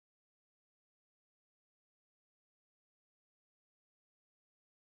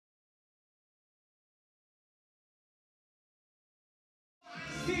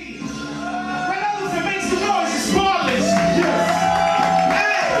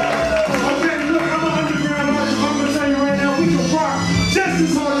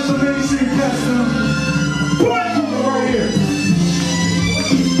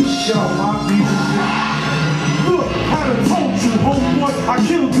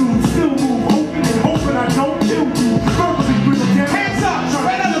still move, hoping and hoping I don't kill you. Purposely bring a damn hands up,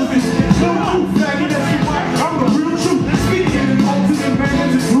 red elephant. No truth, faggot, that's the white. I'm the real truth. Speaking in alternate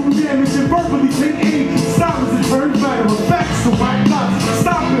manners, it's who damage and verbally take aim. Silence and turn matter of facts to white lies.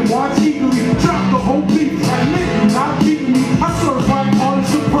 Stop and watch eagerly. Drop the whole beat. Admit you not beating me. I serve white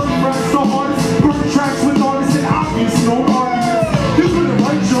artists, superb raps, the hardest. Burn tracks with artists and obvious, no arguments. You couldn't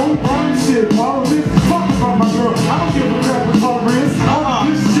write your own rhyme shit. Parlous, talk about my girl. I don't give a crap with tolerance.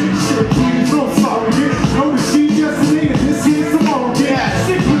 This shit, please, no sorry, yeah. Know the she's yesterday and this here's tomorrow, yeah.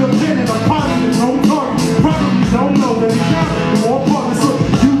 Sick with a pen and a positive, no target. Probably don't know that he's not more partners, so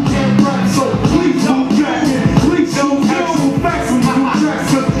you can't rap, so please don't back in. Please don't actual facts when you do tracks,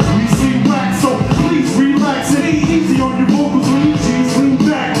 cause we see wax, so please relax. It ain't easy on your vocals when you G's lean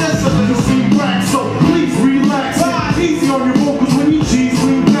back. That's a little see wax, so please relax. It ain't easy on your vocals when you G's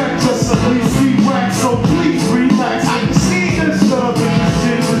lean back. Just a little see wax, so please relax. I can see it. Shut up and just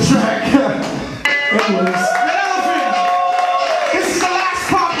get the track. Anyways. Red Elephant, this is the last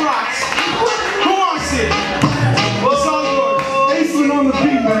pop rocks. Who wants it? It's all yours. Aislinn on the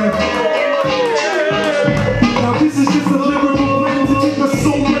beat, man. Now this is just a lyrical plan to take the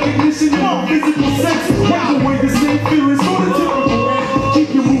soul recognition in a physical sense. Wipe away the same feelings, go to typical end. Keep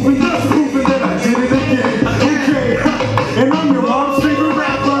you moving, just proving that I did it again. Okay, and I'm your mom's favorite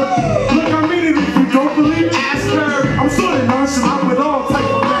rapper. Look, I mean it if you don't believe it, ask her. I'm sort of nonchalant with all type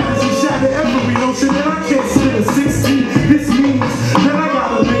of matters and shatter every notion that I can't sit at 16. This means that I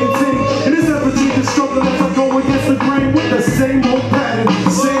gotta maintain. And this ever-changing struggle as I go against the grain with the same old pattern,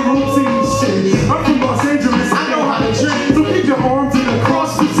 same routine shit. I'm from Los Angeles, I know how to drink. So keep your arms in a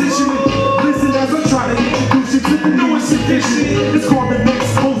cross position and listen as I try to introduce you to the newest edition. It's called the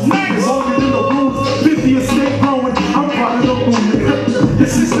next post. It's longer than the rules. 50th state growing. I'm part of the movement.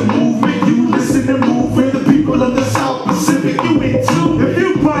 This is the movement. You listen and move with the people of the South Pacific. You in tune. If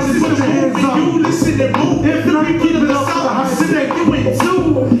you party, put your hands up. You listen and move. If not, keep it up to the high Pacific. You in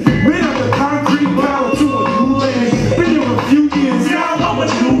tune. Made up the concrete battle to a new land. Been here a few years. Now I'm a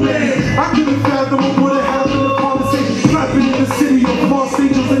new man. I couldn't fathom what would have happened if conversation clapping in the city of Los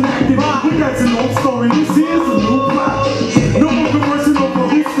Angeles and acting. But that's an old story. This here's a new plot. No more conversing over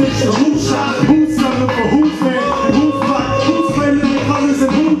who's fish or who's shot, who's selling for who's man, and who's black, who's claiming the colors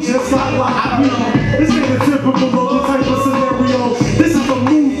and who just got locked. You know, this ain't a typical local type of scenario. This is a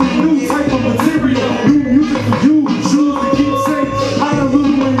movement, new type of material, new music for you to choose to keep saying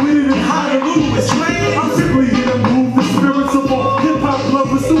Honolulu ain't with it and Honolulu is lame. I'm simply here to move the spirits of all hip-hop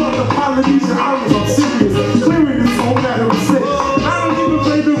lovers throughout the Polynesian Islands. I'm serious, clearing this whole matter of six. I don't even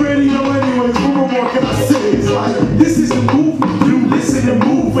play the radio anyways, what more can I say? It's like, this is the movement, you listen and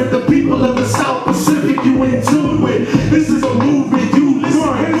move with the people of the South Pacific you in tune with. This is a movement, you listen. Come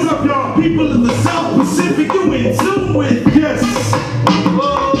on, hands up y'all. People of the South Pacific you in tune with. Yes.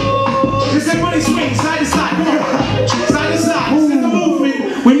 Does everybody swing side to side? Come on. Side to side. This is the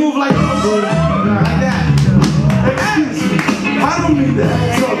movement. We move like that. Excuse me, I don't mean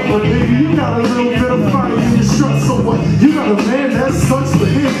that tough, but baby, you got a little bit of fire in your strut, so what? You got a man that sucks for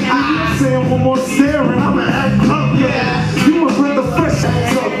him. I'm saying one more stare and I'ma act up.